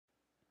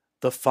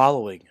The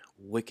following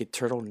Wicked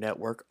Turtle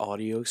Network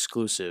audio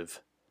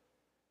exclusive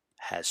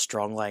has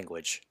strong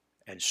language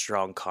and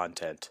strong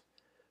content.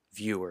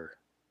 Viewer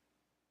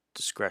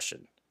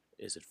discretion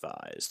is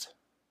advised.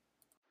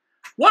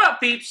 What up,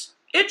 peeps?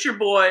 It's your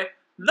boy,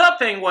 the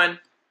Penguin,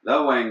 The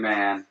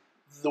Wingman.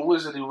 The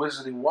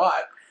Wizardy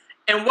Watt.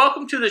 and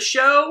welcome to the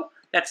show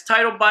that's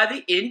titled by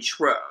the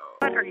intro.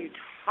 What are you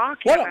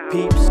talking What about? up,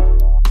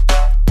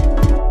 peeps?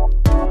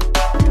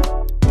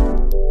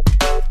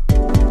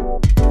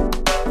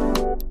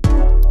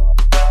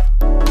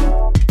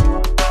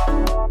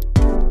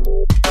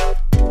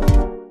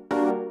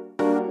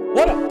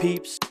 What up,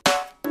 peeps?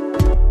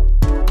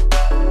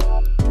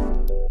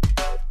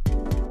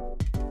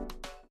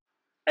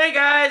 Hey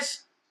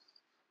guys,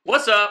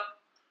 what's up?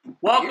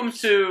 Welcome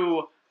Peeps.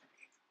 to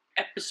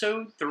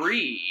episode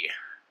 3.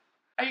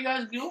 How you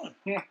guys doing?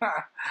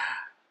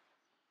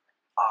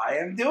 I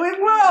am doing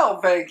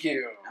well, thank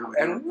you. I'm And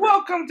doing great.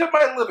 welcome to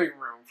my living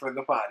room for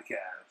the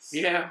podcast.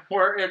 Yeah,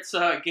 it's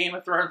Game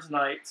of Thrones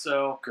night,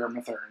 so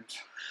Germa Thurns.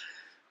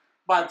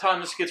 by the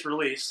time this gets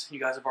released, you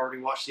guys have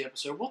already watched the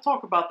episode. We'll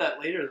talk about that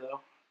later,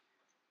 though.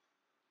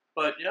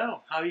 But,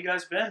 how you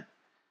guys been?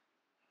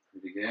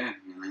 Pretty good,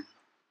 man.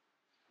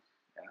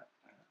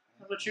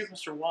 How about you,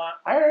 Mr. Watt?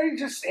 I already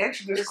just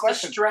answered this Is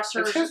question. the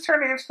stressors... It's his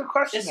turn to answer the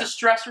question. Is the now.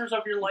 stressors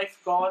of your life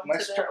gone My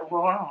today?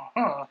 well,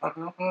 You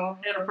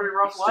had a pretty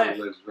rough Still life.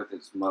 lives with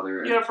its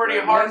mother. You had a pretty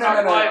and hard friends.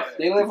 knock life.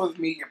 They live with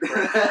me.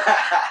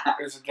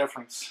 There's a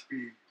difference.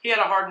 He had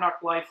a hard knock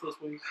life this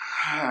week.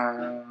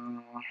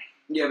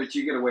 Yeah, but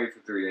you get away for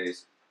 3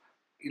 days.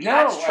 No,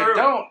 That's true. I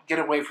don't get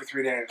away for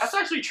 3 days. That's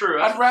actually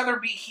true. I'd rather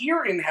be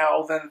here in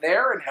hell than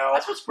there in hell,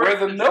 That's what's where great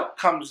the for milk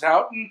comes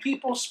out and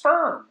people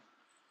sperm.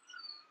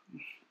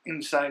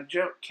 Inside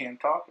joke, can't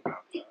talk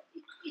about that.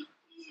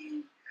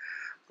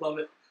 Love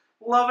it.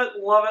 Love it,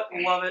 love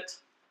it, love it.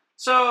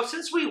 So,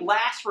 since we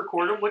last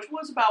recorded, which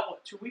was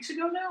about, 2 weeks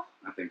ago now?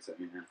 I think so,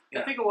 yeah. Yeah.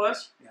 I think it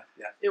was.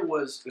 Yeah. It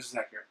was This is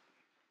accurate.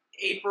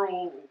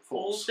 April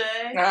Fool's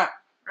Day, Nah,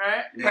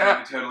 right? Yeah,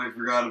 I totally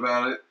forgot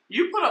about it.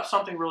 You put up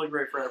something really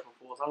great for April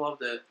Fool's. I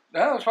loved it.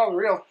 no, it's probably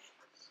real.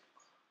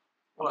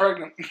 I'm What?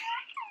 pregnant.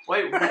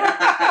 Wait, what?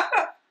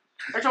 Are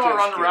you talking about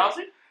Ronda Just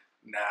Rousey?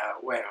 Nah,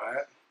 wait,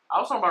 what? I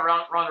was talking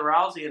about Ronda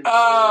Rousey and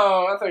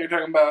Oh, I thought you were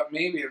talking about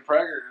me being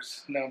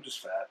preggers. No, I'm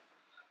just fat.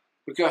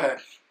 But go ahead.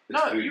 It's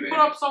No, food, you baby. put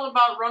up something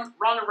about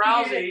Ronda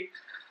Rousey,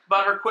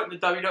 about her quitting the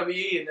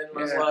WWE, and then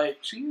was Yeah. like,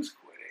 She's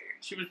quitting.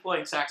 she was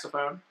playing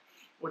saxophone,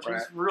 which was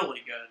Right. really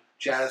good.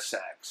 Jazz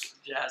sax.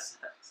 Jazz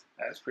sax.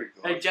 That's pretty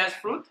cool. Hey, Jazz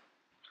Fruit,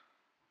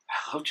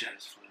 I love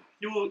jazz flute.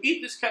 you will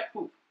eat this cat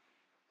poop.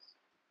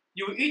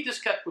 You will eat this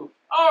cat poop.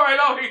 Alright,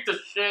 I'll eat the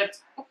shit.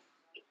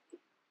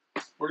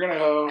 We're gonna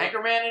go.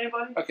 Anchorman,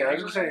 anybody? Okay, I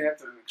was gonna say you have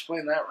to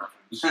explain that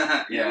reference.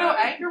 Yeah. You know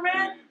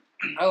Anchorman?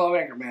 I love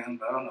Anchorman,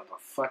 but I don't know what the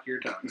fuck you're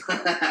talking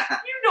about.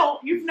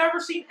 You've never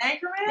seen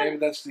Anchorman? Maybe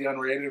that's the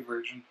unrated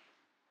version.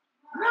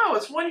 No,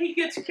 it's when he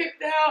gets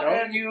kicked out Don't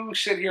and... you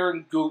sit here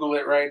and Google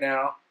it right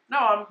now. No,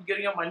 I'm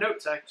getting up my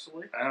notes,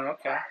 actually. Oh,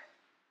 okay.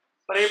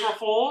 But April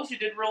Fools, you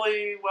did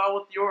really well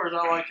with yours.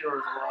 I liked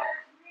yours a lot.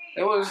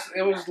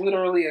 It was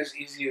literally as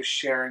easy as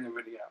sharing a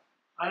video.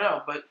 I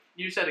know, but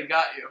you said it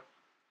got you.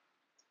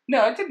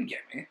 No, it didn't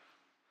get me.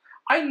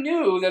 I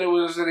knew that it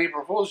was an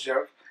April Fool's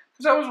joke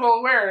because I was well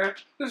aware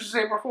this is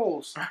April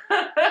Fool's.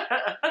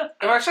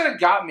 If I said it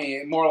got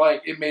me, more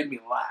like it made me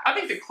laugh. I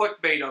think the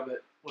clickbait of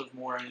it was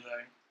more anything.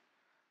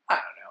 I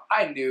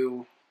don't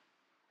know.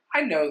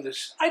 I know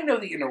this. I know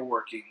the inner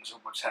workings of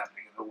what's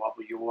happening in the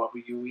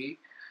WWE.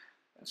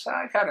 And so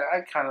I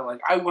kind of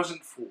like. I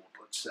wasn't fooled.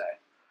 Let's say.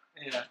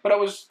 Yeah. But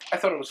I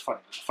thought it was funny.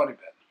 It was a funny bit.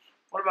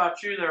 What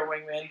about you there,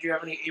 Wingman? Did you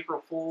have any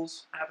April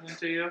Fools happening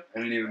to you? I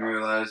didn't even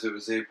realize it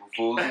was April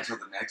Fool's until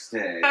the next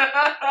day.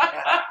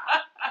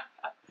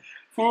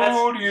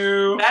 Fooled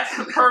you. That's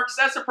the perks.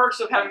 That's the perks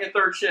of having a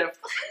third shift.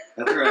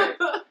 That's right.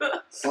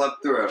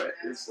 Slept through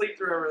it. Sleep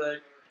through everything.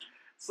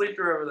 Sleep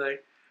through everything.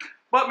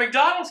 But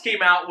McDonald's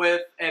came out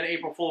with an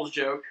April Fool's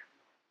joke,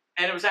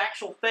 and it was an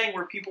actual thing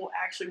where people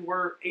actually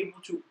were able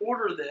to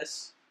order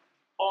this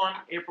on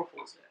April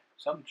Fool's Day.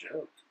 Some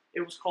joke.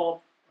 It was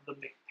called the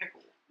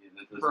McPickle. Yeah,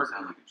 that doesn't Burger.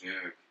 sound like a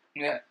joke.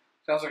 Yeah.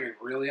 Sounds like it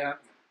really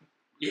happened.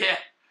 Yeah.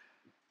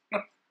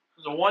 It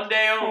was a one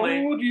day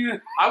only. Fooled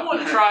you. I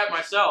wanted to try it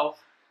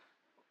myself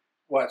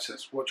Watch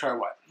this. We'll try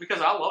what?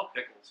 because I love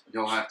pickles.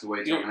 You'll have to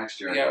wait till You- next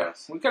year, I Yeah.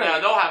 guess. We could. Yeah,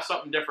 they'll have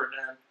something different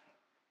then.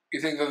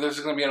 You think that this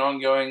is going to be an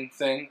ongoing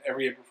thing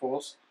every April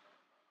Fool's?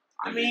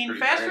 I That'd be mean, pretty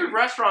fast food great.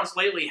 restaurants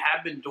lately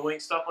have been doing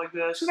stuff like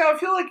this. So now I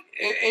feel like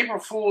April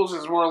Fool's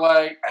is more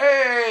like,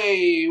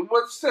 hey,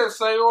 what's this?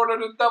 I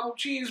ordered a double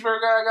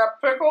cheeseburger. I got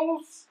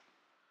pickles.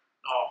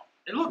 Oh,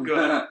 it looked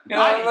good. You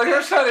know, like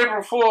that's not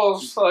April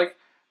Fool's. Like,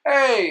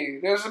 hey,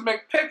 there's a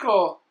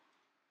McPickle.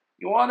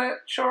 You want it?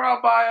 Sure, I'll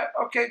buy it.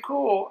 Okay,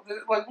 cool.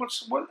 Like, what?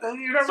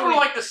 You're not Sort of really.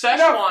 like the you're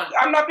not- Szechuan.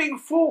 I'm not being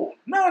fooled.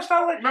 No, it's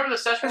not like. Remember the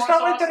Szechuan It's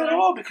not like sauce that at thing?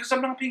 all because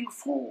I'm not being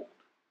fooled.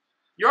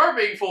 You are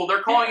being fooled.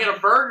 They're calling it a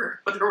burger,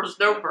 but there was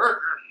no burger.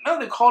 No,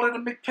 they called it a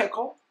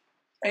McPickle,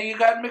 and you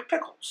got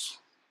McPickles.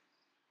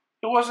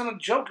 It wasn't a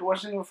joke. It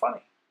wasn't even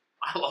funny.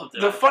 I loved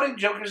it. The funny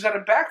joke is that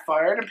it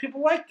backfired and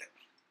people liked it.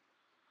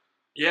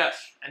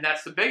 Yes, and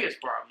that's the biggest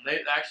problem.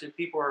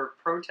 People are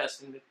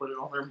protesting. They put it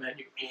on their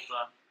menu full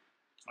time.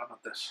 How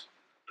about this?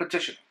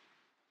 Petition.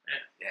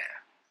 Yeah.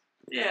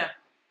 Yeah.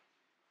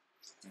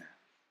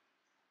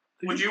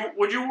 Would you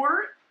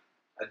order it?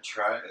 I'd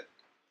try it.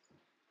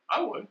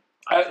 I would.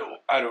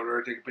 I'd order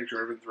it, take a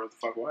picture of it, and throw it the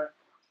fuck away.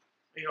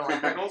 You don't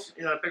like pickles?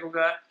 You're not a pickle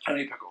guy? I don't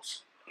eat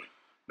pickles.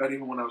 Not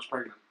even when I was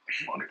pregnant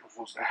on April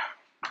Fool's Day.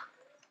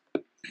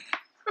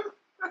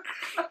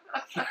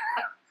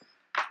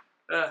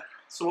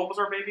 So what was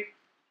our baby?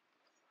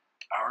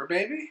 Our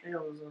baby? Yeah,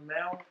 it was a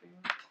male.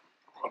 Female?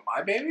 What,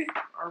 my baby?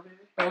 Our baby.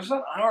 No, it's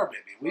not our baby.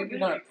 We Our did baby,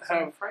 not 'cause I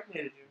have.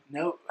 impregnated you.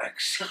 No,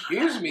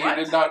 excuse me. What?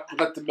 You did not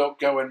let the milk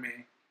go in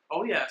me.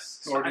 Oh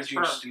yes. Nor That's did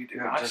you. sperm. You did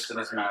Yeah, not just in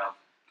his sperm. mouth.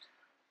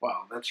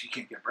 Well, you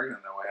can't get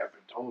pregnant that way. I've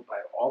been told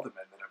by all the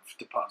men that have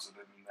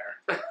deposited in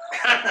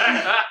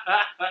there.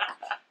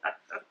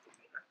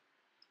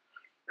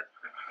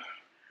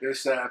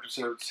 This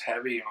episode's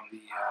heavy on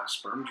the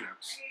sperm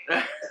jokes.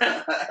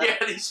 Yeah,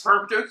 these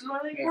sperm jokes are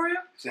anything for you?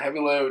 It's a heavy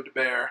load to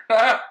bear.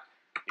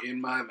 In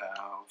my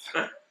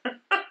mouth.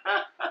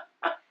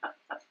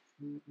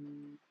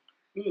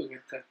 Ooh,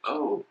 get that.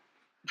 Oh.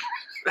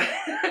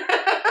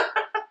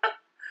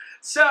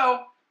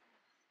 So,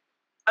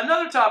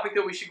 another topic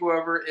that we should go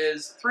over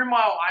is 3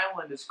 Mile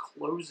Island is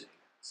closing.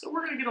 So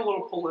we're going to get a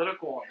little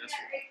political on this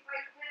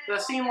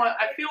one.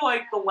 I feel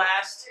like the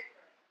last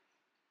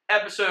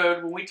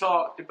episode when we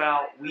talked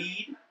about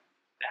weed,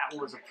 that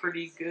was a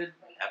pretty good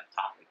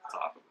topic to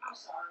talk about.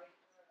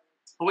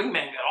 The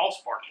Wingman got all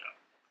sparked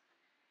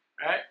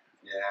up. Right?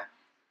 Yeah.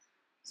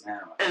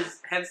 Now,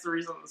 Hence the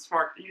reason the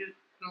spark. You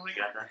really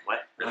got that? What?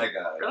 Really? I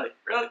got it. Really?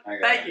 Really? I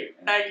got Thank it, you.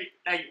 yeah. Thank you.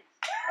 Thank you.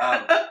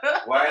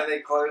 Why are they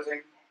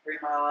closing 3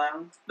 Mile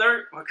Island?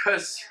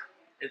 Because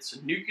it's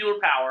nuclear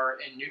power,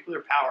 and nuclear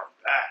power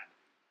bad.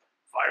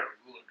 Fire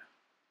good.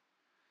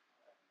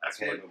 That's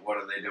Okay, what but what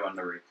are they doing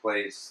to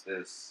replace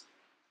this?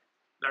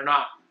 they're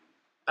not.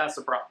 That's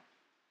the problem.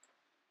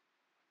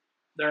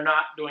 They're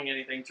not doing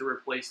anything to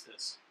replace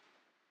this.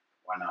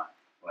 Why not?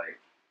 Like,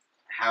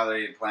 how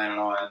they planning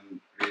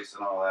on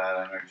producing all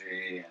that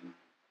energy and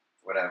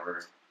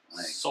whatever?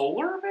 Like,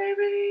 Solar,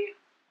 maybe?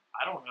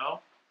 I don't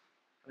know.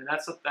 I mean,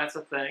 that's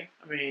a thing.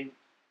 I mean,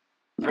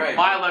 right.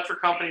 my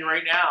electric company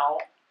right now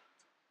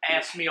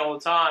asks me all the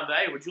time,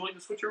 "Hey, would you like to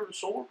switch over to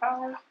solar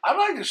power? I'd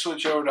like to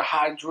switch over to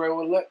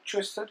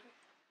hydroelectricity.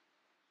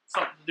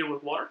 Something to do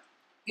with water?"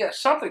 Yeah,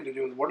 something to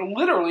do with water.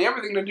 Literally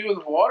everything to do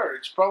with water.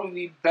 It's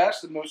probably the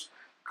best and most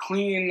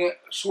clean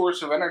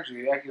source of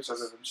energy, I guess,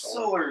 other than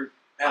solar. Solar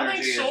I think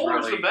energy is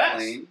solar's really the best.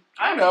 clean.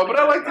 I know, but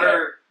I like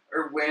that.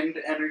 Or wind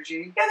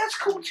energy. Yeah, that's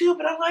cool too,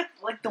 but I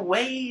like the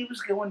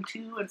waves going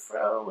to and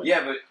fro. And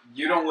Yeah, but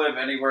you don't live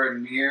anywhere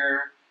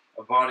near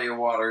a body of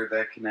water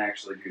that can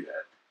actually do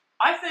that.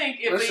 I think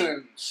if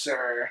Listen,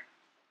 sir,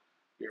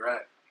 you're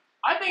right.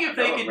 they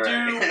could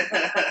do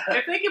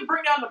if they could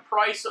bring down the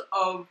price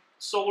of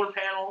solar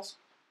panels,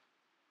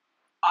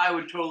 I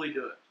would totally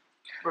do it.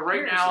 But right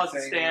Here's now, the as it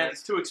thing, stands, man.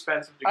 it's too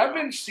expensive to go. I've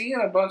been seeing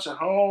a bunch of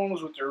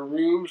homes with their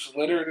roofs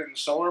littered in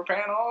solar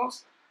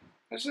panels.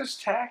 It's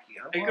just tacky.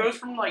 I It don't goes like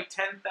from like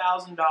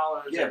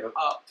 $10,000 Yeah, but-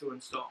 up to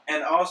install.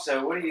 And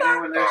also, what do you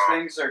do when those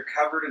things are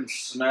covered in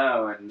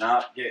snow and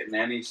not getting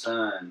any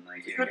sun?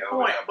 Like, you Good go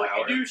point, without but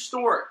power. you do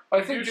store it. I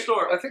You think do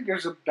store it. I think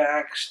there's a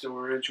back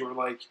storage where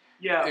like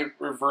Yeah. it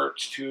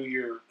reverts to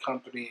your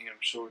company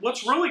of sorts.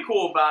 What's really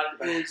cool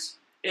about it is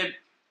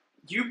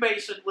you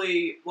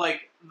basically,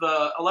 like,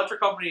 the electric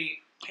company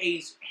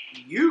pays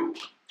you.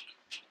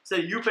 So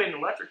you pay an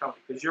electric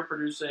company because you're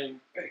producing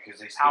Because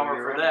they steal power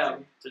your for energy.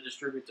 them to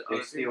distribute to They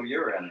other steal people.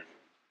 your energy.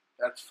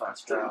 That's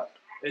fucked true. up.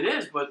 It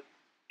is, but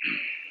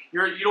you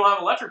don't have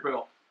an electric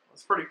bill.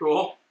 That's pretty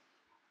cool.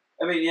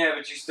 I mean, yeah,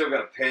 but you still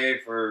got to pay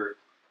for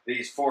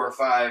these 4 or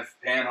 5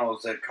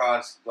 panels that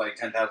cost like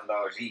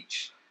 $10,000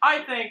 each. I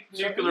think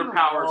So nuclear you're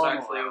power is wrong,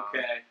 actually Ron.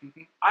 okay.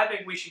 Mhm. I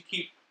think we should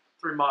keep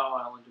 3 Mile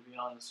Island, to be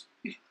honest.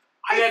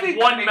 I We had think-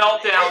 one I mean,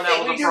 meltdown, I that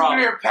think was a problem.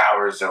 nuclear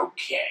power is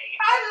okay.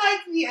 I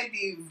like the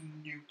idea of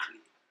nuclear.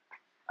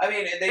 I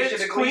mean, they It's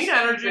should at clean least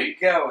energy. keep it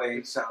going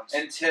It sounds.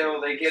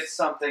 until they get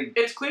something.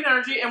 It's clean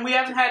energy, and we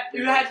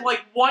had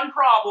like one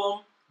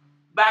problem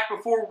back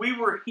before we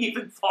were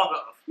even thought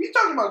of. You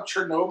talking about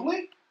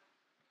Chernobyl?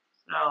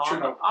 No,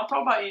 Chernobyl. I'm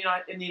talking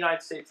about in the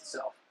United States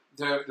itself.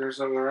 There's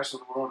the rest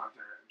of the world out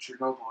there.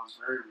 Chernobyl is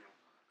very real.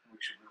 We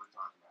should really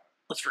talk about it.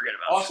 Let's forget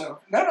about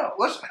Also, no,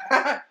 listen,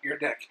 you're a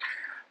dick.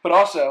 But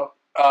also,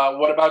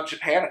 what about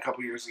Japan a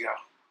couple years ago?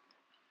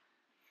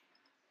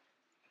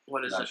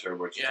 What is Not it? sure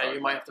what you're Yeah, you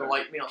talking might have about to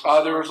light me on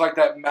this. There was like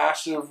that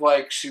massive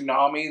like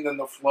tsunami, then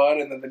the flood,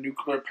 and then the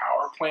nuclear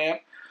power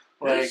plant.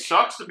 It Like,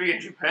 sucks to be in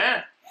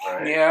Japan.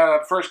 Right.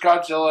 yeah, first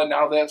Godzilla,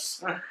 now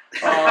this.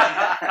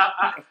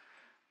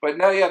 But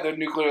no, yeah, the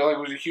nuclear like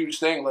was a huge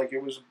thing. Like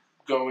it was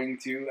going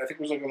to, I think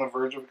it was like on the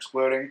verge of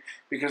exploding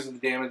because of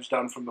the damage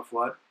done from the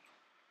flood.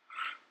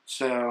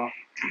 So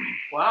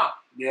Wow,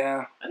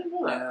 yeah, I didn't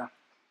know that. yeah.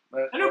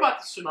 But, I knew about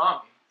the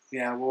tsunami.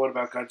 Yeah, well, what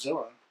about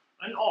Godzilla?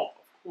 And of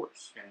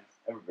course. Yeah,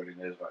 everybody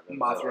knows about that.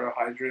 Mothra,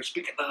 Hydra.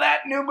 Speaking of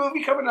that new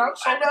movie coming out,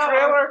 saw I the know.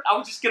 trailer. I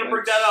was just gonna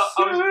bring that up.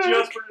 I was Sick.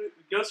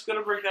 just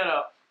gonna bring that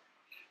up.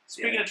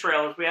 Speaking of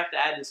trailers, we have to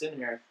add this in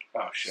here.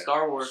 Oh shit!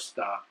 Star Wars.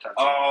 Stop touching.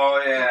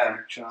 Oh yeah,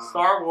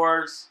 Star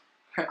Wars.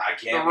 I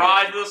The can't.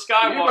 Rise of the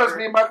You must Skywalker.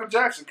 be Michael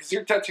Jackson because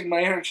you're touching my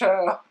inner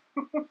child.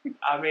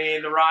 I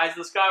mean, the Rise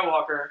of the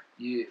Skywalker.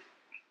 Yeah.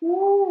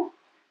 Woo!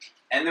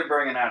 And they're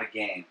bringing out a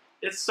game.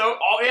 It's so.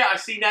 Oh yeah,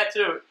 I've seen that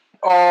too.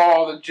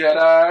 Oh, the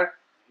Jedi.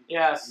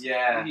 Yes.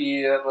 Yeah.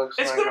 Yeah, it looks.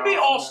 It's like gonna be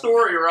awesome. all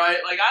story, right?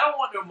 Like I don't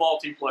want no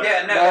multiplayer.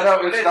 Yeah, no, No, that's no,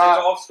 what it it's is. not.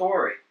 It's all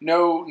story.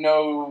 No Is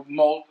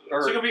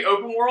it gonna be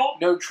open world?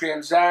 no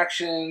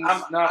transactions. I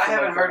nothing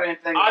haven't like heard that.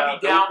 anything. I'd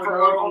about be down open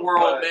for open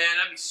world, but- man.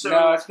 That'd be so.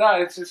 No, it's not.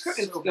 It's so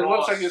it looks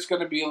boss. like it's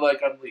going to be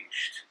like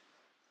Unleashed.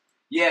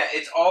 Yeah,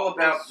 it's all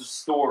about the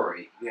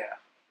story. Yeah.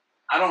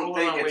 I don't Full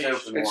think it's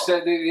Unleashed. open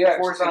world. It's yeah,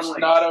 Force it's Unleashed.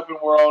 not open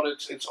world.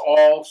 It's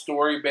all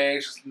story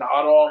based. It's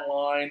not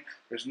online.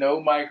 There's no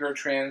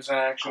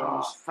microtransactions.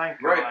 Oh,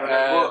 thank God. Right, but it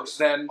And looks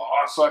then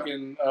awesome.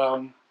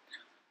 fucking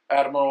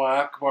Admiral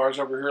Akbar's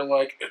over here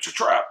like it's a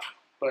trap,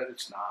 but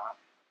it's not.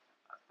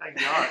 Thank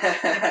God.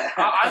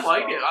 I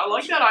like it. I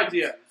like that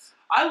idea.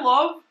 I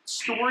love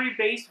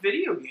story-based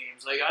video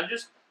games. Like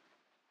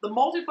the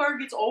multiplayer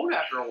gets old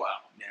after a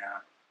while. Yeah.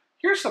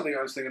 Here's something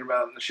I was thinking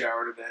about in the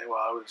shower today while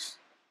I was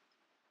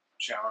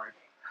showering.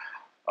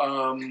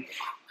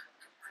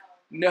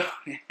 No.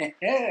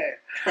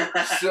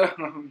 So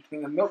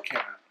the milk came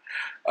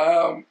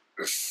out.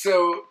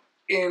 So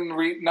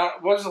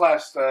what was the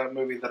last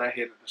movie that I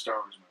hated? The Star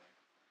Wars movie.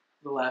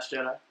 The Last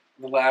Jedi.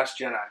 The Last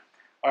Jedi.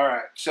 All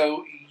right.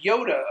 So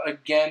Yoda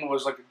again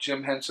was like a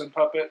Jim Henson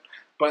puppet,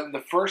 but in the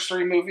first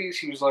 3 movies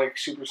he was like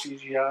super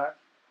CGI.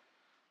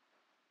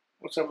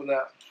 What's up with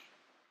that?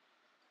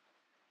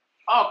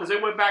 Oh, because they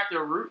went back to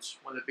their roots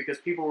with it because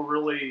people were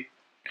really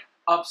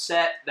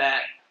upset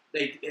that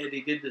they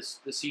did the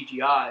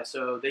CGI.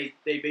 So they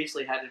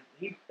basically had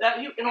to. In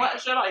The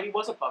Last Jedi, he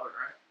was a puppet,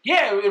 right?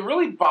 Yeah, it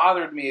really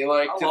bothered me.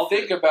 Like I to loved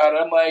think it. about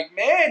it, I'm like,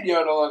 man,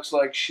 Yoda looks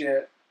like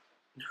shit.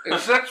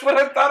 That's what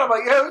I thought. I'm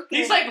like, yeah,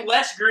 He's like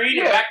less green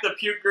and Yeah. back to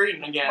puke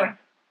green again.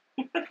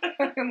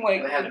 I'm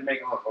like, They had to make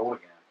him look old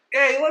again.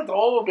 yeah, he looked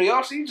old, but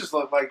he just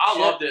looked like I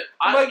shit. loved it.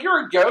 I'm I like,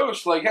 you're a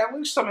ghost. Like, at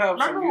least somehow.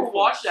 remember when we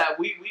watched that.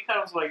 We kind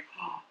of was like,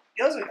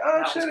 I was like, oh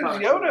That shit, was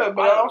it's kinda Yoda. cool.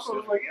 But I I thought it also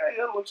was was like,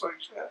 yeah, Yoda looks like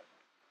shit.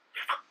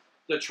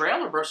 the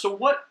trailer, bro. So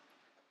what?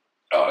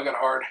 Oh, I got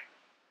hard.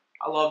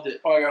 I loved it.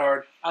 Oh, I got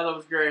hard. I thought it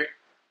was great.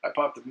 I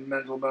popped a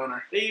mental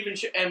boner. They even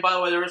and by the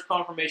way, there was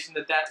confirmation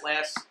that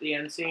the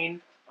end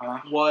scene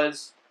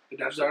was The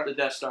Death Star. the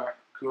Death Star.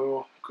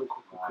 Cool.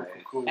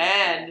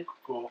 And-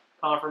 cool.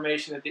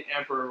 Confirmation that the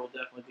Emperor will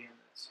definitely be in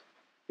this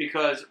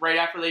because right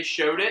after they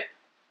showed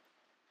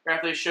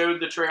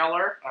the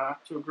trailer Uh-huh.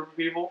 to a group of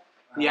people,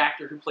 the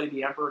actor who played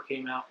the Emperor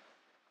came out.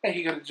 Hey,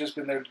 he could have just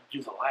been there to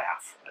do the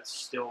laugh. That's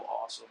still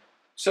awesome.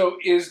 So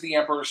is the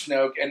Emperor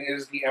Snoke, and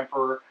is the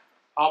Emperor,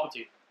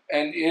 Palpatine.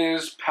 and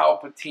is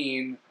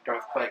Palpatine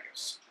Darth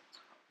Plagueis?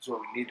 That's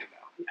what we need to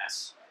know.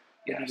 Yes.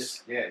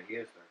 Yes. Yeah, he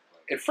is Darth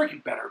Plagueis. It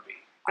freaking better be.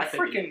 I It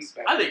think it freaking is.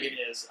 better I think be. it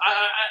is.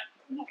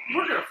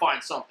 We're gonna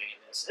find something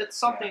in this. It's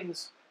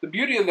something's. The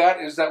beauty of that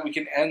is that we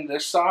can end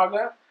this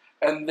saga,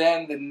 and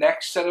then the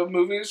next set of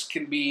movies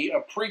can be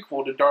a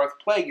prequel to Darth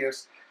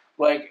Plagueis,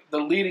 like the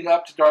leading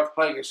up to Darth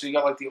Plagueis. So you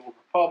got like the Old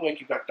Republic,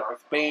 you got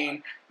Darth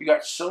Bane, you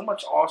got so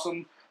much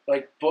awesome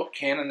like book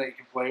canon that you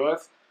can play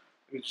with.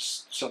 It's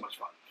just so much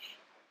fun.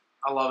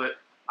 I love it.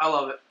 I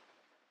love it.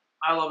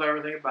 I love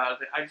everything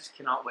about it. I just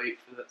cannot wait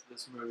for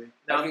this movie.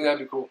 I think that'd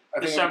be cool. I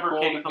think December it'd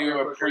be came cool to coming do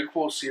a quicker.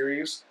 prequel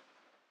series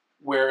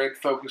where it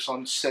focused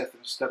on Sith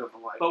instead of the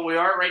light. But we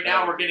are right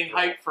now. That We're would be getting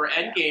cool. hyped for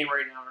Endgame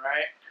right now,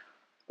 right?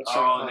 Let's Oh,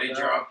 talk and they about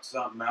that. dropped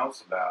something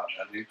else about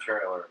a new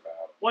trailer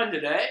about. When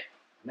today?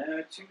 No,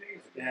 2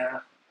 days ago. Yeah.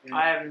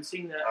 I haven't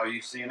seen that. Oh,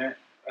 you seen it?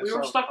 I We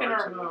were saw stuck in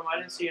parts our of it. room. I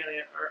didn't see any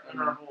in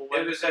our whole.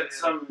 It was at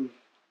some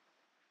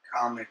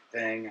comic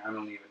thing. I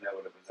don't even know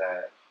what it was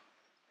at.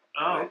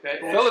 Oh, okay.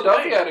 Well,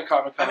 Philadelphia had a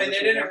Comic Con. I mean, they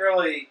didn't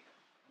really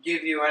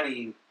give you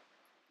any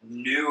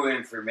new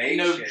information.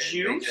 No They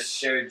juice? just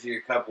showed you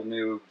a couple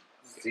new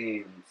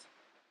scenes.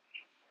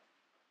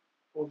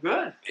 Well,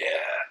 good.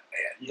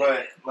 Yeah.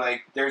 But,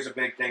 like, there's a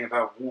big thing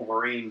about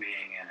Wolverine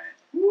being in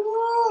it.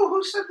 Woo!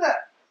 Who said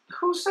that?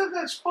 Who said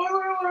that?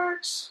 Spoiler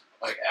alerts.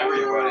 Like,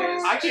 everybody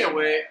is. I can't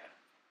wait.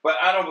 But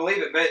I don't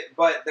believe it.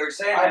 But they're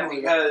saying I that believe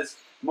it. because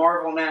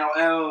Marvel now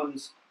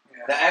owns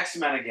Yeah. the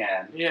X-Men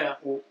again. Yeah.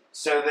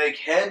 So they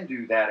can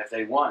do that if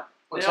they want.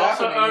 What's They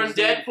also happening own is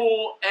they-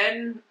 Deadpool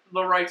and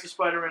the rights to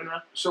Spider-Man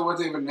now. So what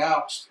they've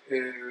announced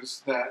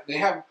is that they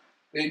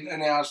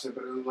announced it,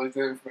 but like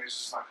the information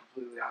is not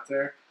completely out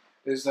there.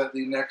 Is that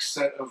the next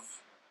set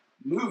of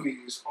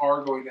movies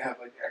are going to have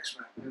like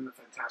X-Men and the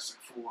Fantastic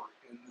Four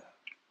in them.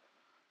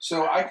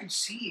 So I could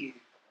see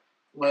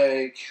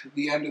like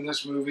the end of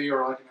this movie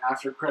or like an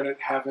after credit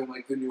having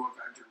like the new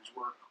Avengers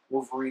where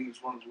Wolverine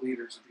is one of the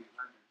leaders of the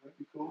Avengers. That'd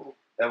be cool.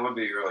 That would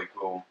be really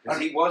cool. Because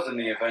he was in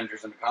the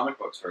Avengers in the comic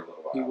books for a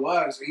little while. He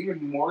was.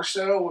 Even more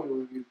so, what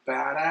would be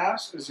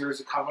badass is there's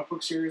a comic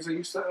book series I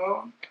used to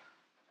own.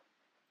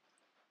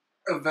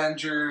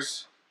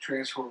 Avengers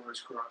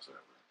Transformers crossover.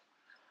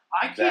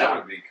 I That can't.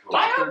 would be cool.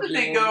 I hope Dr. that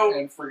they Doom go-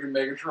 and freaking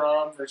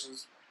Megatron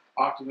versus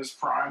Optimus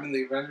Prime and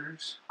the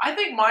Avengers. I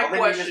think my Well,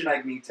 then you just question.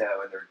 Magneto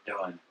and they're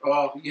done.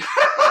 Oh, yeah.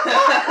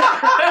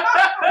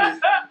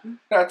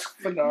 That's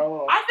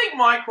phenomenal. I think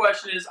my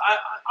question is,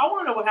 I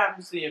want to know what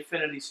happens to the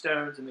Infinity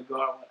Stones and the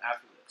Gauntlet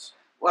after this.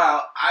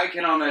 Well, I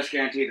can almost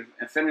guarantee the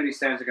Infinity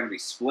Stones are going to be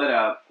split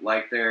up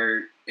like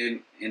they're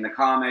in the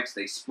comics.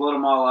 They split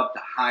them all up to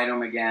hide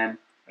them again,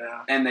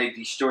 Yeah. and they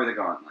destroy the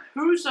gauntlet.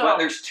 Who's But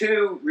there's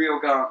 2 real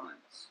gauntlets.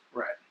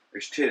 Right.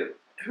 There's 2.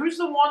 who's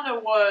the one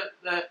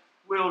that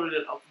wielded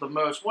it the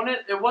most? When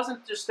it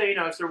wasn't just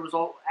Thanos, there was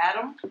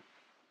Adam. I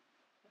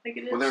think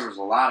it is. Well, there was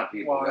a lot of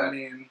people Well, that. I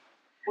mean,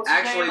 What's his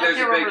Actually, name? I there's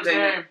can't a remember big his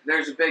thing. name.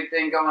 There's a big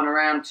thing going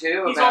around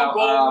too He's all about.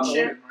 gold and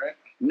shit. Odin, right?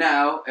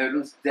 No,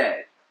 Odin's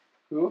dead.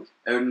 Who?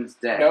 Odin's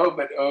dead. No,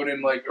 but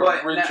Odin like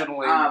But,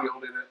 originally um,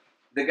 wielded it.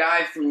 The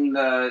guy from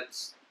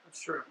That's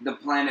true. the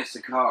planet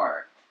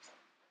Sakaar,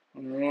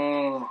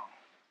 Mm.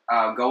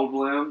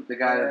 Goldblum, the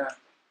guy Yeah.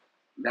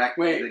 that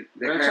Wait, the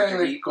they're character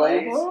saying he like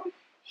plays. Goldblum?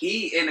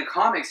 He in the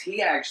comics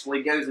he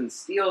actually goes and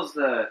steals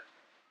the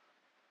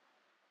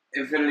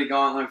Infinity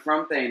Gauntlet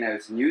from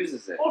Thanos and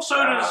uses it. Well, so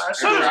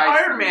that's does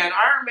right. Iron Man.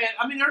 Iron Man.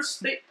 I mean,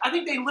 I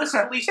think they list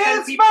at least 10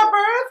 It's people.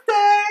 my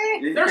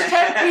birthday. There's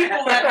 10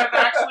 people that have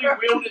actually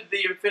wielded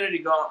the Infinity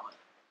Gauntlet.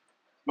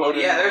 Well,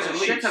 yeah, there's a At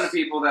shit least. ton of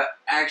people that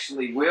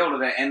actually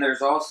wielded it, and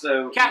there's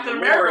also Captain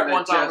even America more that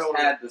one time just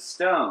wielded had the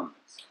stones.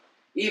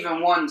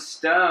 Even one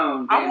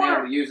stone I being wonder-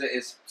 able to use it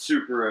is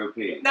super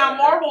OP. Now,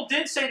 Marvel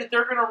did say that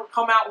they're going to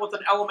come out with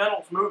an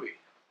Elementals movie.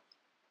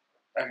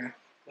 Okay.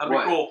 That'd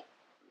What? be cool.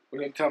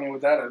 Well, tell me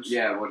what that is.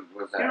 Yeah, what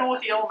was that? You know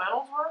what the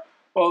Elementals were?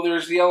 Well,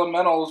 there's the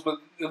Elementals, but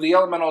the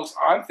Elementals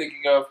I'm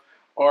thinking of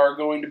are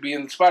going to be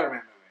in the Spider-Man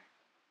movie.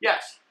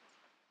 Yes.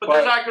 But But-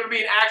 there's not going to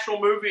be an actual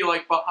movie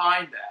like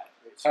behind that.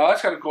 Oh,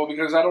 that's kind of cool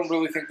because I don't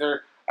really think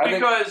they're.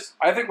 Because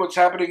I think what's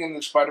happening in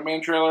the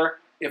Spider-Man trailer,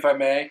 if I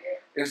may,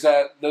 is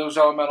that those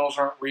Elementals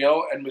aren't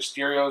real, and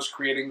Mysterio is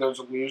creating those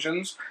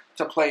illusions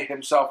to play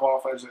himself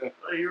off as a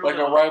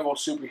rival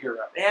superhero.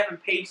 they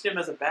haven't paged him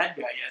as a bad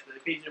guy yet. They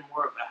paged him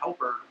more of a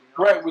helper.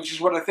 Right, which is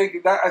what I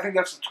think. I think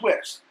that's the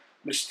twist.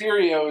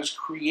 Mysterio is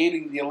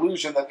creating the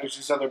illusion that there's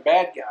these other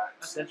bad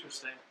That's guys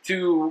interesting.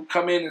 to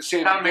come in and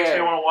save Kind the of makes me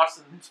day. want to watch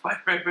the new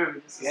Spider-Man movie.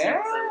 Just to see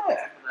what's Yeah.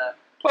 up with that.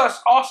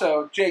 Plus,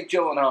 also Jake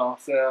Gyllenhaal.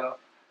 So,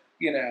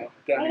 you know.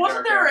 Well,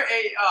 wasn't there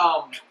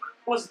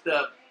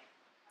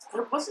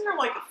wasn't there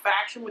like a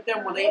faction with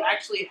them where they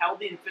actually held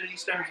the Infinity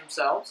Stones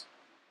themselves?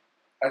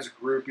 as a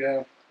group?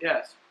 Yeah.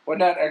 Yes. Wasn't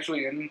that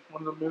actually in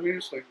one of the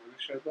movies? Like, where they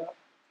showed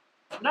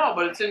that? No,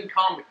 but it's in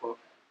comic book.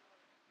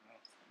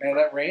 Man,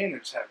 that rain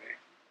is heavy.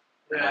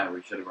 Yeah.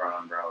 We should have brought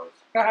umbrellas.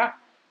 Haha.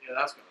 Yeah,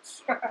 that's gonna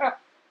suck.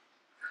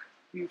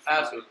 He's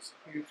That's funny. gonna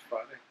suck. He's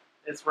funny.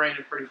 It's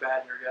raining pretty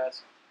bad here,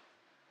 guys.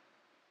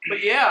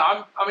 But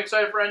yeah, I'm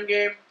excited for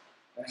Endgame.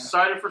 Yeah.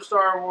 Excited for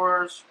Star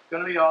Wars.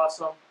 Gonna be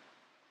awesome.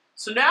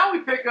 So now we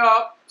pick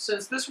up,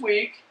 since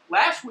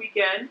last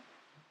weekend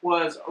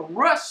was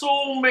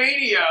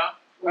WrestleMania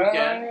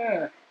weekend.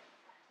 Yeah.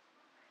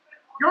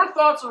 Your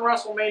thoughts on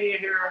WrestleMania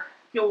here,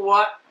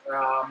 Kilowatt?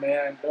 Oh,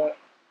 man. But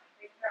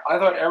I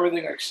thought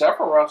everything except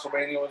for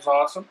WrestleMania was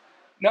awesome.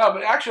 No,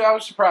 but actually, I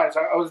was surprised.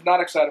 I was not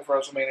excited for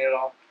WrestleMania at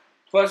all.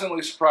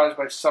 Pleasantly surprised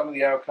by some of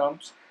the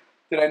outcomes.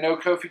 Did I know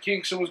Kofi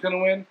Kingston was going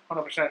to win?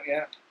 100%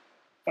 yeah.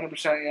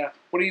 100% yeah.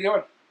 What are you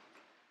doing?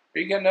 Are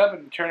you getting up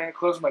and turning and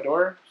closing my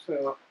door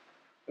so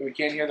that we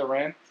can't hear the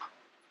rain?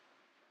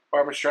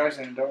 Barbara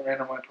Streisand, don't rain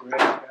on my parade.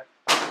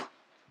 Okay?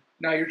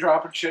 Now you're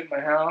dropping shit in my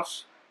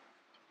house.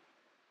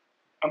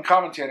 I'm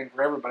commentating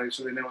for everybody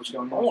so they know what's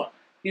going on.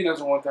 He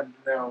doesn't want them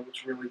to know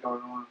what's really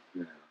going on.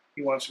 Yeah.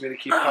 He wants me to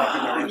keep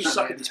talking about You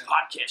suck at this WrestleMania.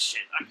 podcast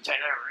shit. I can tell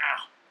you that right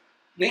now.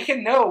 They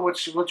can know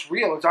what's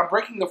real. I'm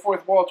breaking the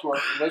fourth wall to our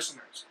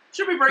listeners.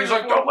 Should we bring He's the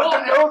like, don't let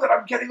them know that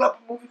I'm getting up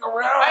and moving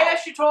around. I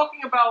asked you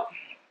talking about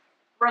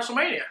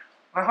WrestleMania.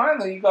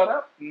 And then you got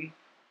up and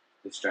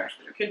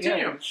Distracted.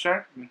 Continue. yeah,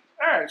 distracted me.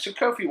 All right, so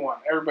Kofi won.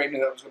 Everybody knew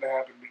that was going to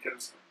happen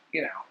because,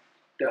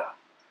 duh.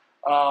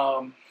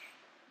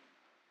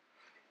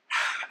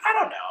 I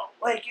don't know.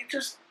 Like, it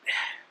just...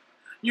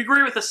 You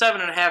agree with the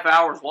 7.5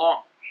 hours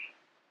long?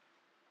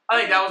 I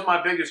think that was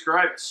my biggest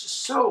gripe. It's just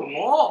so long.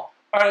 All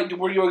right,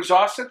 were you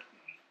exhausted?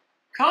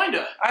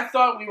 Kinda. I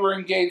thought we were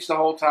engaged the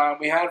whole time.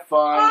 We had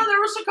fun. There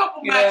was a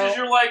couple You matches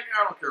know- you're like,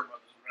 I don't care about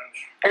this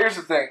match. Here's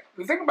the thing.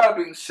 The thing about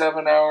it being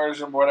 7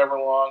 hours and whatever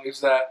long is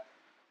that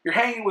you're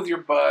hanging with your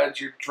buds,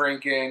 you're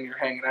drinking, you're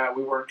hanging out.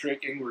 We weren't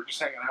drinking, we were just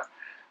hanging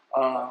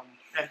out.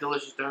 Had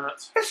delicious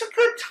donuts. It's a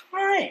good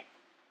time.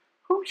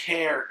 Who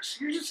cares?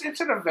 It's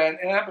an event.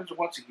 It happens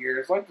once a year.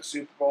 It's like the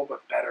Super Bowl,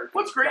 but better.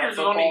 What's great is it's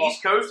on the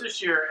East Coast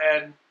this year,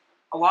 and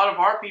a lot of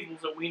our peoples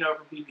that we know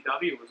from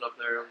PPW was up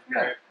there. It was Yeah.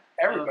 great.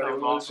 Everybody That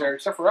was was awesome. there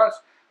except for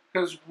us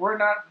because we're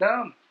not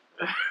dumb.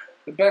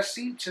 the best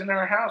seats in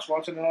our house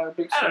watching another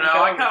big. I don't screen know. I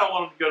television. kind of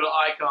wanted to go to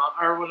Icon,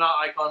 or well, not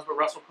Icons, but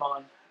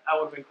WrestleCon. That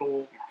would have been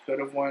cool. Could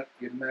have went.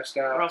 You missed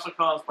out.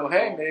 WrestleCon's Well, pretty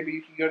hey, cool. maybe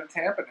you can go to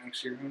Tampa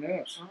next year. Who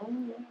knows? Oh, yeah,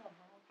 I'm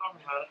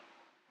talking about it.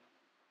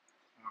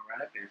 All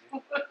right,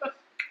 baby.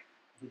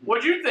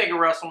 What'd you think of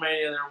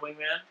WrestleMania there,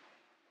 Wingman?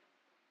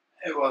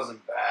 It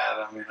wasn't bad.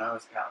 I mean, I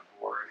was kind of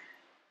bored.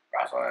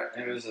 That's why.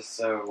 It was just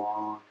so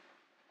long.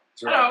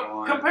 I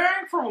know,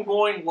 comparing from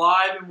going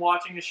live and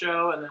watching a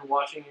show and then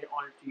watching it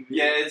on your TV.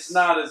 Yeah, it's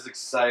not as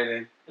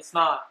exciting. It's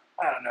not.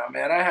 I don't know,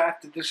 man. I have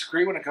to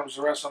disagree when it comes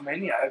to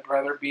WrestleMania. I'd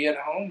rather be at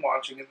home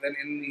watching it than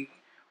in the.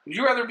 Would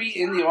you rather be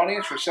in the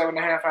audience for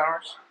 7.5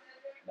 hours?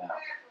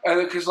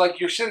 No. Because like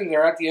you're sitting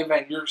there at the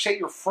event, you're say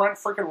your front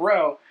freaking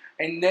row,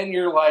 and then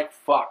you're like,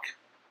 "Fuck,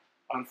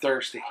 I'm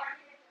thirsty."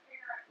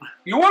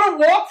 You want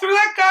to walk through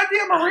that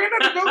goddamn arena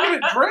to go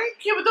get a drink?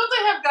 Yeah, but don't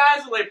they have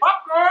guys that like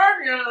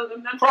popcorn? You know,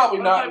 and Probably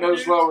those not type in of those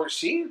dudes? lower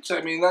seats. I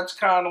mean, that's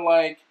kind of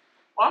like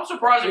Well, I'm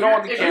surprised You if don't you're,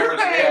 want the if you're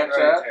cameras to paying. catch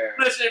that.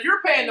 Listen, if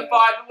you're paying the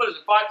what is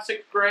it, $5 to $6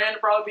 grand to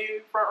probably be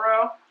front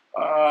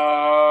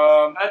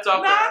row? That's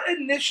up not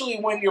initially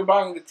when you're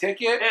buying the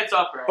ticket, there. It's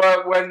up there.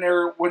 but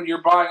when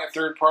you're buying a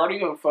third party,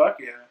 oh fuck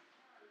yeah.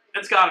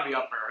 It's got to be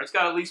up there. It's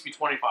got to at least be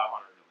 $2,500 at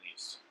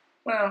least.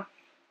 Well,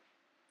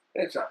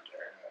 it's up there.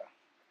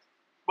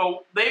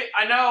 But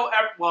I know.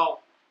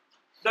 Well,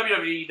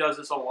 WWE does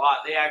this a lot.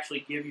 They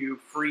actually give you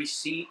free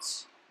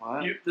seats.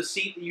 What? The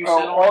seat that you Oh,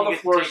 sit on, all you the get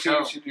floor to take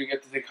home. seats you do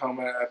get to take home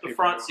at The pay-per-view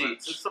front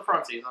events. seats. It's the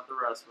front seats, not the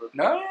rest of it.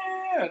 No,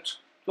 it's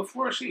the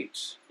floor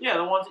seats. Yeah,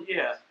 the ones.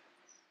 Yeah,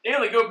 they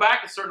only go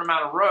back a certain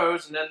amount of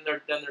rows, and then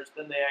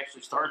they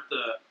actually start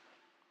the.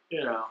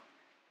 You know,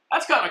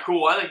 that's kind of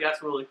cool. I think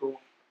that's really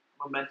cool.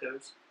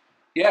 Mementos.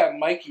 Yeah,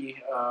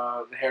 Mikey,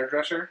 the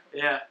hairdresser.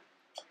 Yeah,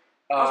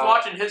 I was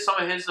watching some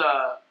of his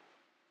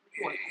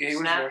he was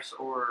snaps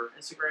or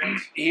Instagrams.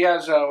 He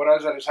has when I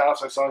was at his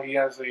house, I saw he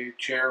has a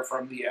chair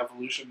from the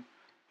Evolution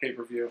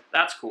pay-per-view.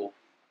 That's cool.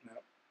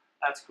 Yep.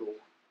 That's cool.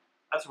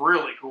 That's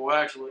really cool,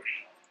 actually,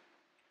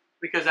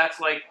 because that's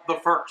like the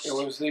first. It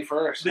was the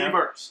first. the huh?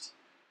 first.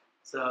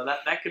 So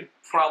that could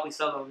probably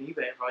sell on eBay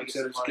and probably He get said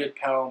some it's money. good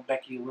pal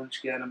Becky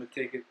Lynch get him a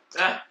ticket.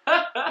 Well,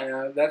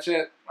 Yeah, that's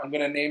it. I'm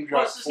gonna name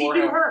drop does he for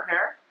do him. her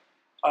hair?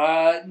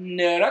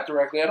 No, not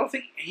directly. I don't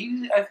think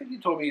I think he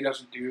told me he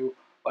doesn't do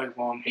like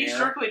long He hair.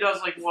 strictly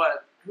does like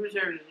what? Whose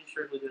hair does he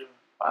strictly do?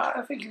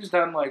 I think he's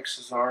done like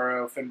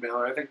Cesaro, Finn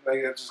Balor. I think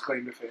like, that's his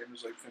claim to fame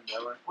is like Finn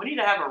Balor. We need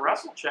to have a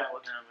wrestle chat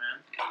with him,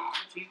 man.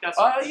 He's got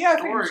some Yeah, I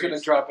think he's stories. gonna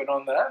drop in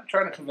on that. I'm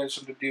trying to convince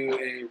him to do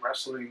a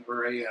wrestling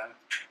or a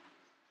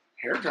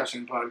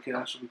hairdressing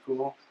podcast. Would be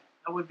cool.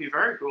 That would be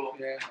very cool.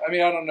 Yeah, I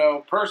mean, I don't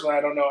know personally.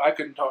 I don't know. I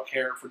couldn't talk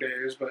hair for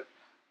days, but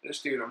this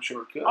dude, I'm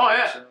sure could. Oh,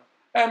 yeah. So.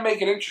 And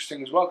make it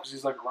interesting as well because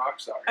he's like a rock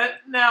star. you know?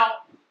 Now,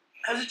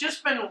 has it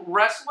just been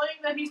wrestling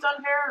that he's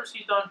done hair, or has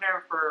he done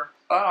hair for?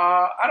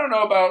 I don't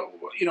know about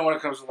when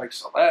it comes to like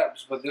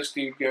celebs, but this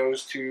dude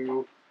goes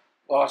to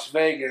Las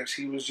Vegas.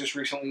 He was just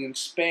recently in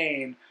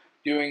Spain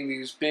doing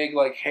these big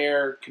like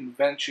hair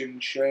convention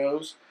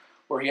shows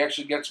where he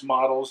actually gets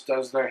models,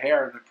 does their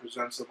hair, and then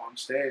presents them on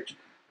stage.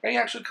 And he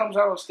actually comes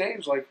out on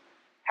stage like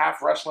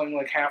half wrestling,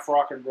 like half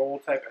rock and roll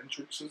type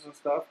entrances and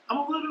stuff. I'm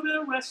a little bit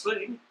of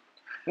wrestling,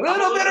 A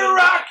little bit of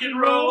rock and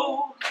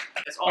roll.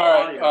 It's all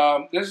All right,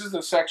 audio. this is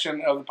the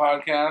section of the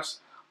podcast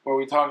where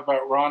we talk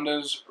about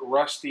Rhonda's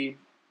Rusty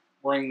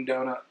Ring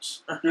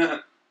Donuts.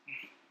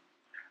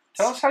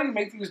 Tell us how you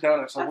make these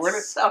donuts. Like, where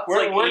Sounds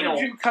like where anal.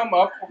 did you come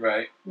up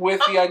Right.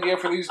 with the idea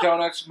for these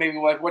donuts? Maybe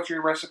like what's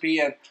your recipe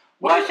and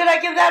Why should I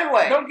give that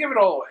away? Don't give it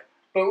all away.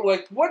 But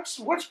like, what's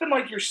been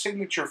like your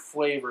signature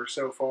flavor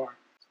so far?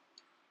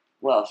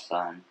 Well,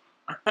 son,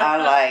 I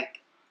like.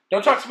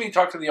 Don't talk to me.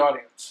 Talk to the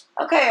audience.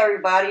 Okay,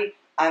 everybody,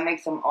 I make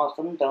some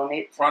awesome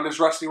donuts. Rhonda's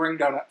Rusty Ring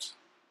Donuts.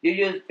 You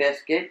use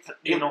biscuits.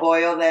 You You know-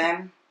 boil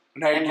them.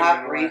 Now you're And giving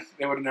hot it away. grease.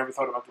 They would have never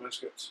thought about the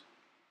biscuits.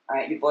 All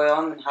right, you boil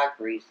them in hot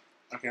grease.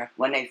 Okay.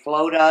 When they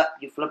float up,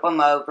 you flip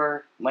them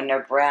over. When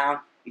they're brown,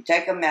 you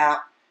take them out.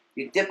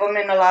 You dip them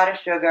in a lot of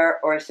sugar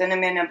or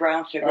cinnamon and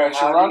brown sugar. All right.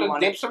 So however you Rhonda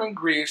want it. dips them in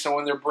grease, and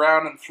when they're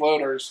brown and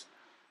floaters.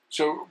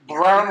 So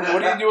brown. What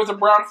do you do with the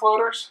brown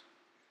floaters?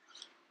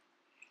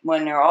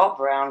 When they're all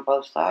brown,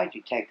 both sides,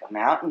 you take them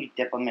out and you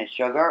dip them in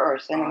sugar or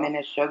cinnamon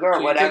and sugar or So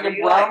you whatever take a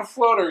you brown like.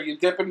 floater, you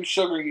dip it in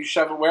sugar, and you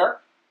shove it where?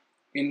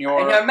 In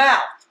your. In your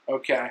mouth.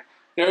 Okay.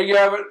 There you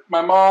have it.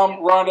 My mom,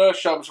 Rhonda,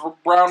 shoves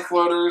brown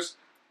floaters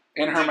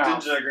in her Dipped in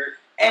mouth. sugar.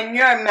 In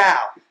your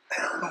mouth.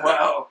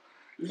 Wow.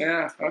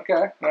 Yeah,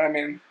 okay. I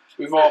mean,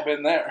 we've all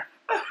been there.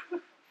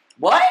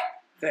 What?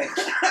 Thanks.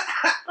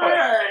 All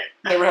right.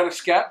 Never had a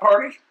scat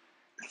party?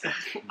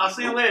 I'll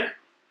see you later.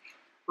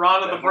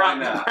 Rhonda the brown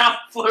Definitely not. brown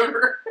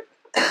floater.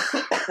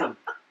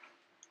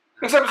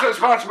 This episode is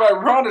sponsored by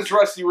Rhonda's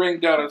Rusty Ring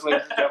Donuts,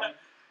 ladies and gentlemen.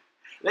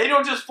 They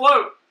don't just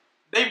float;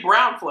 they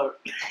brown float.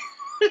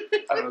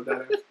 I don't know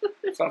what that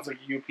is. Sounds like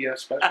a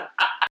UPS special.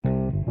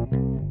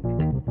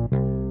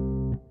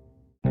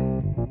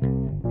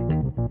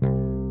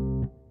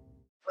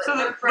 So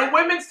the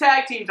women's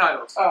tag team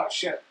titles. Oh,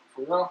 shit.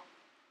 For real?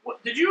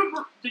 Did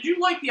you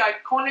like the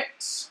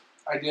Iconics?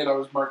 I did. I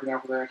was marking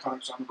out for the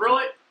Iconics on.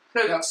 Really?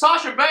 Because Yeah.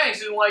 Sasha Banks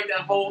didn't like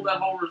that whole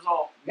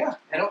result. Yeah.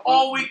 And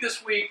all week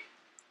this week,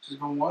 She's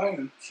been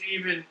whining. she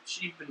been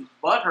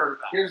butthurt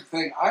about it. Here's the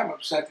thing. I'm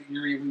upset that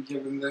you're even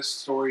giving this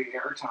story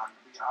airtime,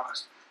 to be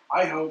honest.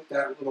 I hope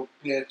that little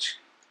bitch,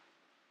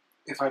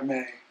 if I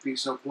may be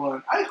so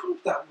blunt, I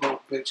hope that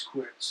little bitch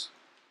quits.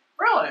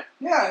 Really?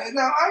 Yeah,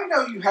 now I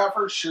know you have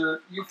her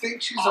shirt. You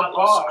think she's I a love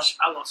boss.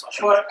 I love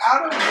Sasha But Banks.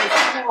 out of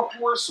the 4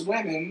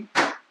 horsewomen,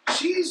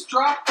 she's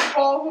dropped the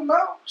ball the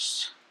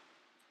most.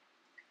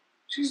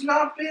 She's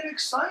not being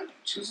exciting.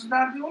 She's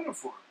not doing it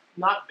for her.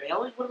 Not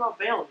Bailey? What about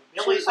Bailey?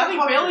 Bailey She's I a think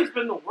hugger. Bailey's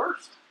been the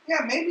worst. Yeah,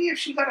 maybe if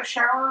she got a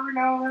shower every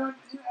now and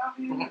then, I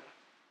mean,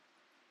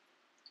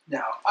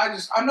 no,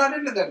 I'm not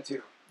into them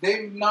two.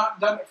 They've not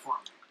done it for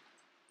me.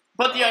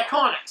 But the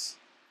Iconics.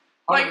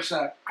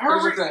 100%. her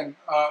Here's the thing,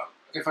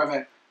 if I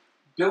may.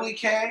 Billy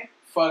Kay,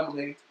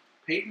 Fugly,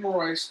 Peyton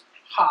Royce,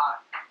 hot,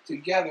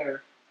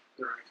 together,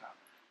 they're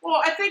iconic. Well,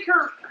 I think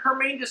her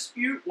main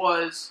dispute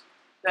was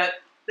that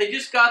they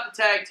just got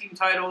the tag team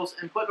titles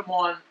and put them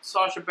on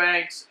Sasha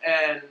Banks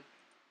and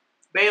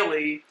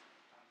Bailey,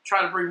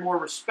 trying to bring more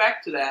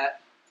respect to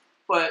that,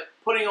 but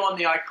putting on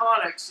the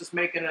Iconics is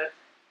making it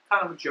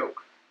kind of a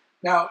joke.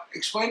 Now,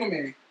 explain to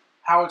me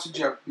how it's a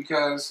joke,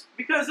 because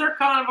They're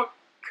kind of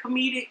a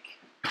comedic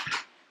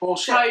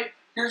bullshit. type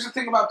Here's the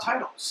thing about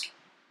titles,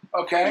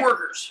 okay?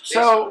 workers.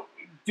 So,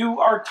 do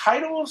our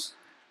titles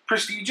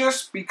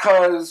prestigious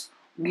because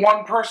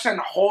one person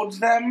holds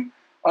them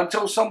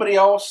until somebody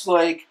else,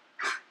 like,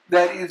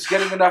 that is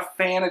getting enough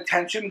fan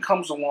attention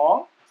comes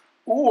along?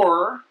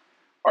 Or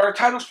are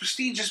titles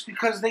prestigious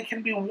because they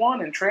can be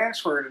won and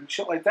transferred and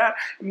shit like that,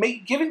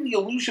 giving the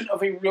illusion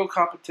of a real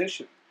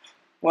competition?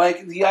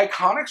 Like, the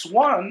Iconics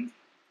won.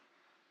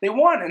 They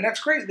won, and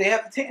that's great. They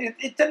have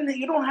it doesn't.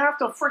 You don't have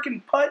to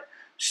freaking put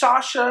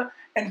Sasha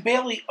and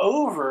Bailey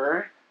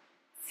over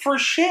for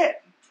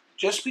shit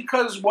just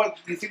because what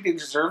you think they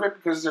deserve it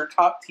because they're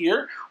top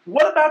tier.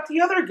 What about the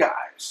other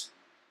guys?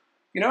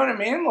 You know what I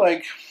mean?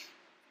 Like,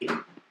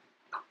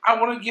 I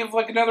want to give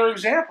like another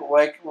example,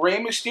 like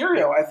Rey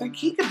Mysterio. I think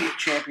he could be a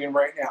champion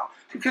right now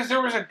because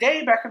there was a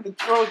day back in the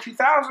early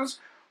 2000s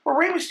where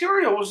Rey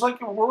Mysterio was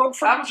like a world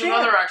That freaking was champ.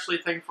 another actually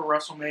thing for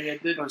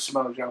WrestleMania. Did The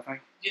Samoa Joe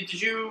thing.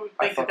 you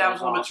I think thought that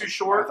was a little bit awesome. too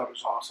short? I thought it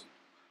was awesome.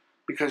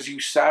 Because you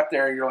sat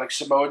there and you're like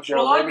Samoa Joe,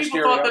 Well, a lot of Rey people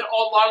Mysterio thought that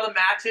a lot of the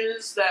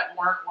matches that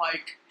weren't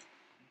like,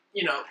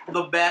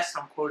 the best,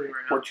 I'm quoting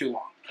right now, were too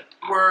long.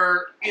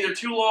 were either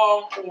too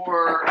long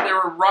or they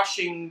were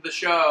rushing the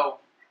show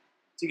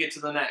to get to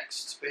the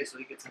next.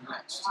 Basically, get to the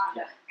next.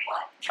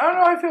 I don't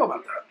know how I feel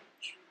about that.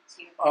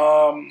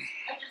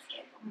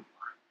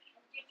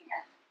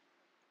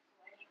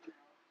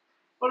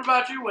 What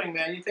about you,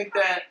 Wingman? You think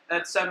that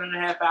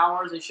 7.5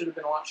 hours they should have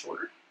been a lot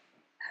shorter?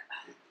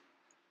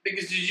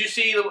 Because did you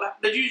see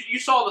you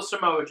saw the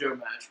Samoa Joe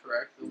match,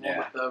 correct? The one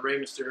Yeah. with Rey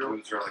Mysterio, It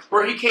was really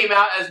where he came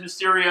out as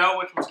Mysterio,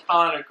 which was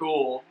kind of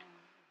cool.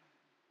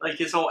 Like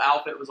his whole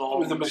outfit was all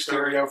With the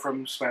Mysterio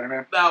from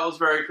Spider-Man. That was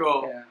very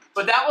cool. Yeah.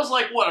 But that was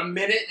like what, a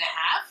minute and a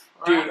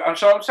half? Dude,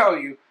 I'm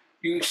telling you,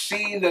 you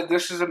see that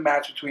this is a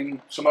match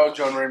between Samoa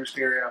Joe and Rey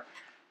Mysterio.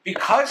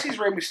 Because he's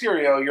Rey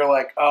Mysterio, you're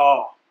like,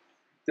 oh,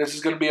 this is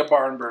going to be a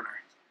barn burner.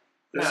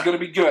 This is Yeah. going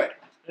to be good.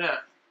 Yeah.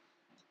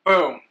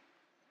 Boom.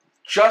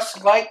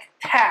 Just like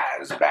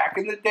Taz back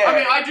in the day. I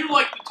mean, I do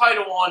like the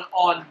title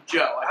on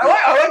Joe. I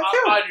like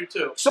too. I do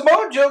too.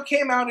 Samoa Joe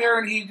came out here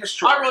and he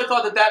destroyed. I really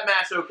thought that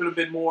match though could have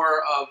been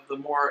more of the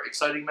more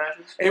exciting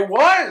matches. It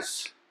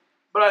was.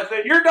 But I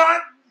think You're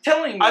not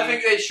telling me. I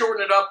think they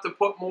shortened it up to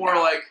put more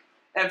like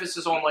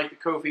emphasis on like the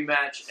Kofi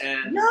match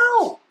and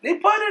No, they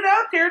put it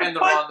out there to And the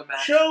put Ronda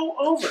match. Joe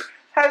over.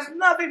 Has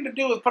nothing to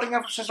do with putting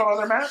emphasis on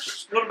other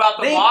matches. what about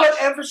the They botch?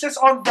 put emphasis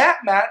on that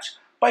match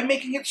by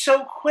making it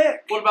so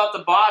quick. What about the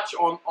botch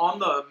on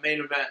the main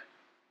event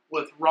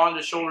with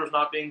Ronda's shoulders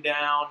not being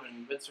down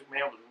and Vince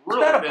McMahon was It's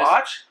really not a pissed.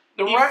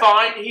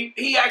 botch.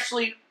 He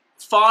actually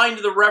fined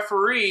the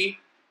referee.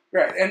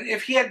 Right, and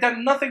if he had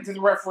done nothing to the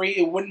referee,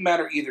 it wouldn't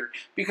matter either.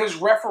 Because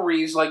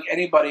referees, like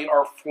anybody,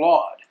 are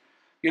flawed.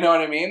 You know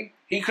what I mean?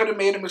 He could have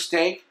made a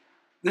mistake.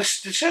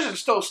 This decision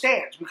still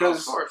stands because,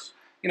 Of course.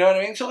 you know what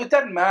I mean? So it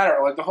doesn't matter.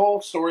 Like the whole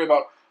story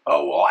about,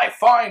 oh, well, I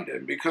fined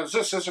him because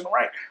this isn't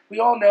right. We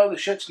all know the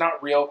shit's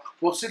not real.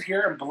 We'll sit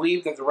here and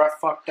believe that the ref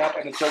fucked up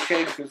and it's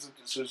okay because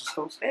the decision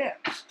still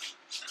stands.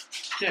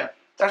 Yeah.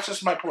 That's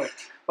just my point.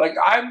 Like,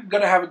 I'm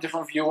going to have a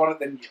different view on it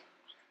than you.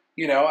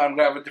 You know, I'm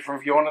going to have a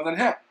different view on it than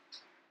him.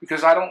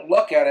 Because I don't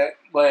look at it,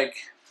 like,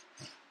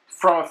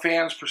 from a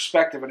fan's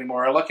perspective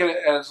anymore. I look at it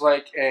as,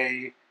 like,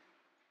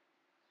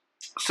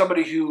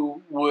 somebody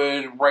who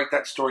would write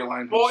that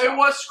storyline Well, himself. it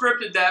was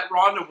scripted that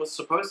Ronda was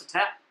supposed to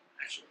tap,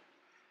 actually,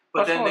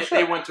 but That's then bullshit.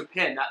 they went to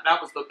pin.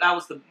 That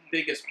was the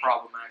biggest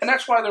problem, actually. And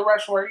that's why the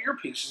refs wear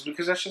earpieces,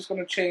 because that's just going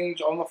to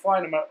change on the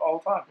fly all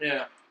the time.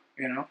 Yeah.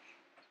 You know?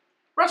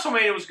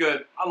 WrestleMania was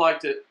good. I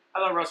liked it. I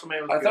thought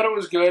WrestleMania was I good. thought it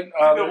was good.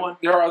 a good one.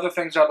 There are other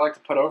things I'd like to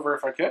put over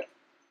if I could.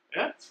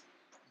 Yeah.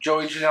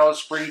 Joey Janela's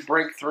Spring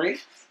Break 3.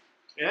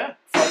 Yeah.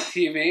 Fight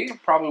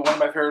TV, probably one of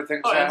my favorite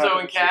things. Oh, that Enzo happened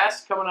and this weekend.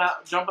 Cass coming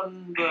out,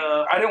 jumping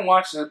the. I didn't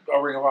watch the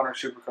Ring of Honor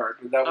Supercard,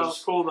 but that That was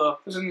was cool though. it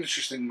was an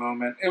interesting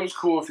moment. It was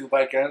cool if you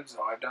like Enzo.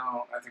 I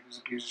don't. I think he's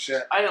a piece of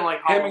shit. I didn't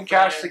like Hall Him of and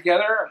Cass Fame.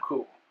 together, I'm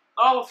cool.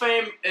 Hall of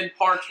Fame in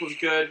parts was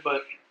good,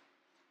 but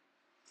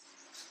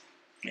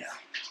Yeah.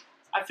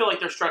 I feel like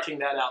they're stretching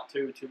that out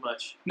too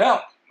much.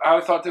 No, I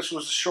thought this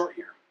was a short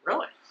year.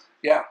 Really?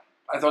 Yeah,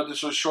 I thought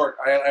this was short.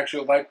 I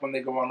actually like when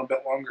they go on a bit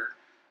longer.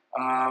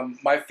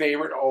 My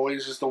favorite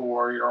always is the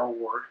Warrior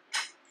Award.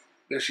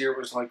 This year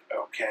was like,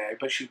 okay,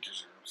 but she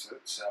deserves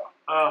it, so.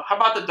 How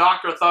about the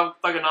Doctor of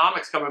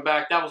Thugonomics coming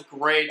back? That was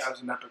great. That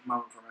was an epic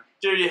moment for me.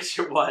 Dude, yes,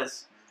 it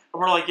was. And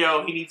we're like,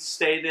 yo, he needs to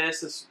stay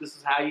this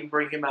is how you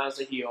bring him out as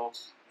a heel.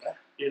 Yeah.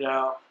 You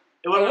know?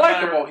 It A would have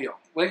likable heel.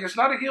 Like, it's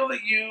not a heel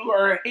that you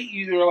or hate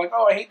you. You're like,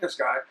 oh, I hate this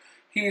guy.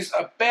 He's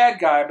a bad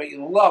guy, but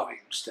you love him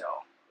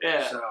still.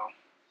 Yeah. So,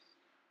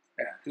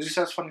 yeah, because he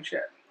says funny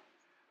shit.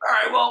 All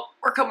right, well,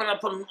 we're coming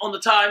up on the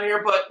time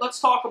here, but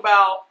let's talk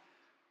about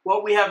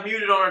what we have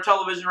muted on our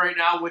television right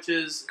now, which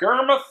is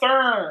Game of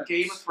Thrones.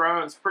 Game of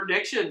Thrones.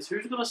 Predictions.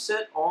 Who's going to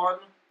sit on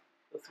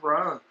the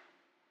throne?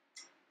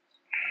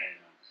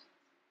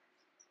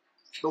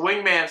 The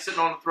wingman sitting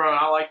on the throne.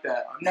 I like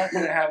that. I'm not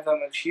going to have that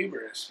much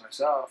hubris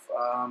myself.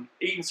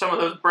 Eating some of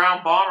those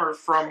brown bombers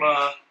from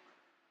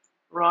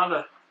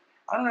Rhonda.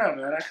 I don't know,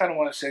 man. I kind of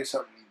want to say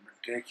something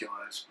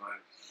ridiculous, but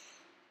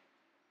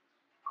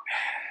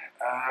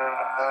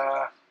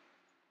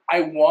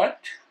I want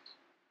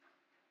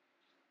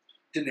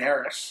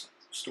Daenerys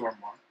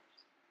Stormborn.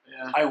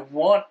 Yeah. I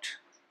want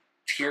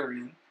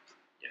Tyrion.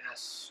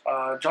 Yes.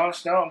 Jon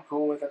Snow, I'm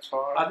cool with. That's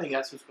fine. I think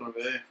that's who's going to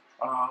be.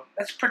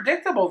 It's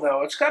predictable,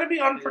 though. It's got to be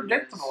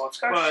unpredictable. It's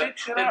got to shake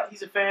shit up.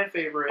 He's a fan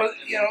favorite. But,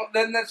 you know,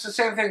 then that's the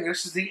same thing.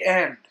 This is the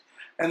end.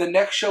 And the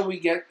next show we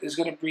get is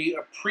going to be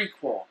a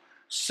prequel.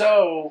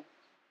 So,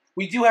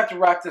 we do have to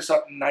wrap this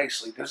up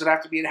nicely. Does it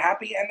have to be a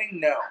happy ending?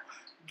 No.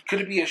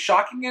 Could it be a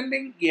shocking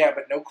ending? Yeah,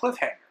 but no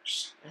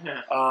cliffhangers.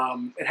 Yeah.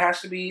 It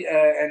has to be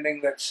an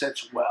ending that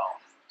sits well.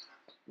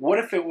 What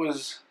if it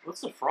was...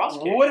 What's the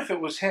Frost King? What if it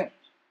was him?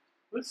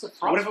 What's the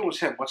Frost What if it King? was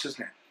him? What's his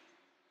name?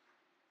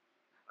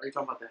 Are you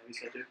talking about the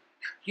heavyset dude?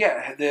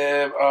 Yeah,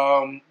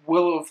 the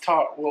Will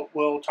Tully.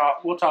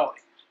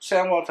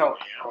 Samwell Tully.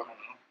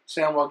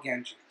 Samwell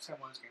Gamgee.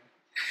 Samwell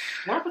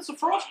Gamgee. What if it's the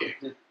Frost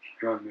King?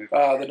 Drug movie.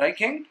 The Night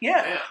King?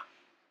 Yeah.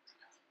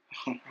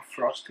 Yeah.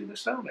 Frosty the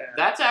Snowman.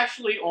 That's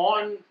actually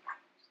on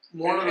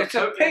one of the It's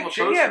a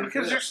picture, posters, yeah,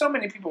 because there's so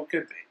many people it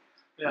could be.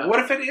 Yeah. What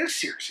if it is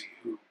Cersei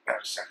who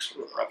has sex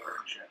with her brother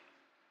and shit?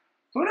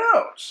 Who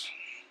knows?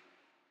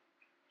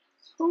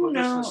 Who We're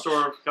just in knows?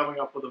 store of coming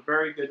up with a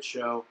very good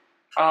show.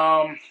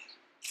 Um,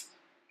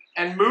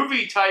 And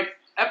movie type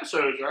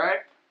episodes, right?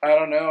 I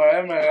don't know.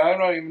 I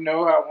don't even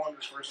know how long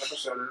this first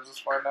episode is. Let's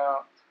find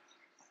out.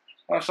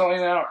 Oh, it's only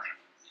an hour.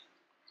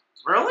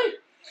 Really?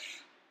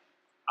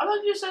 I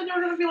thought you said they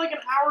were going to be like an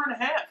hour and a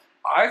half.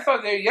 I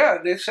thought they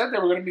said they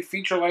were going to be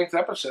feature-length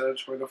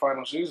episodes for the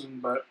final season,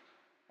 but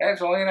yeah,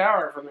 it's only an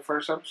hour for the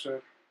first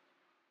episode.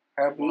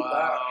 How about that?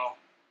 Wow.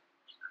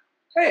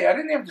 Hey, I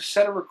didn't have to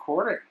set a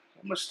recording.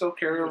 I'm going to still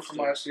carry over from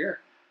last year.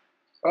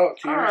 Oh,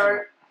 2 All years right.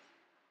 ago.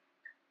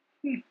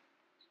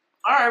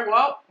 All right,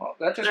 well. Well,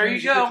 that just There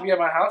means you you go. get to be at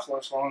my house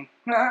less long.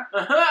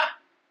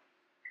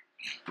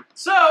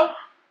 So,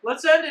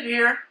 let's end it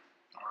here.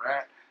 All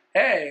right.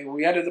 Hey,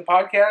 we ended the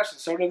podcast, and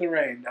so did the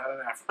rain down in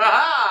Africa.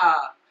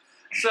 Ha-ha!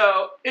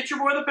 So, it's your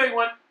boy the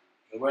Penguin.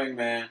 The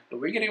wingman. The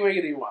wiggity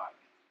wiggity wad.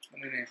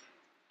 Let me name.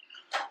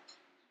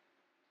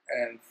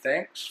 And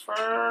thanks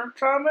for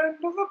coming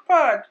to the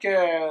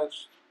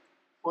podcast.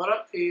 What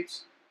up,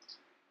 peeps?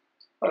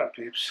 What up,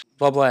 peeps?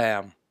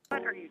 Blah-blam.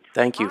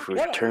 Thank you for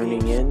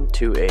tuning in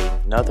to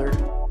another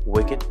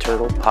Wicked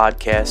Turtle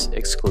Podcast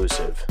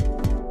exclusive.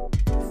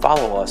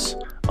 Follow us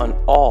on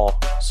all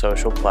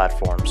social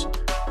platforms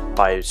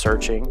by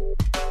searching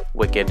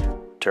Wicked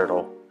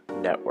Turtle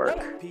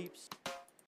Network. Peeps.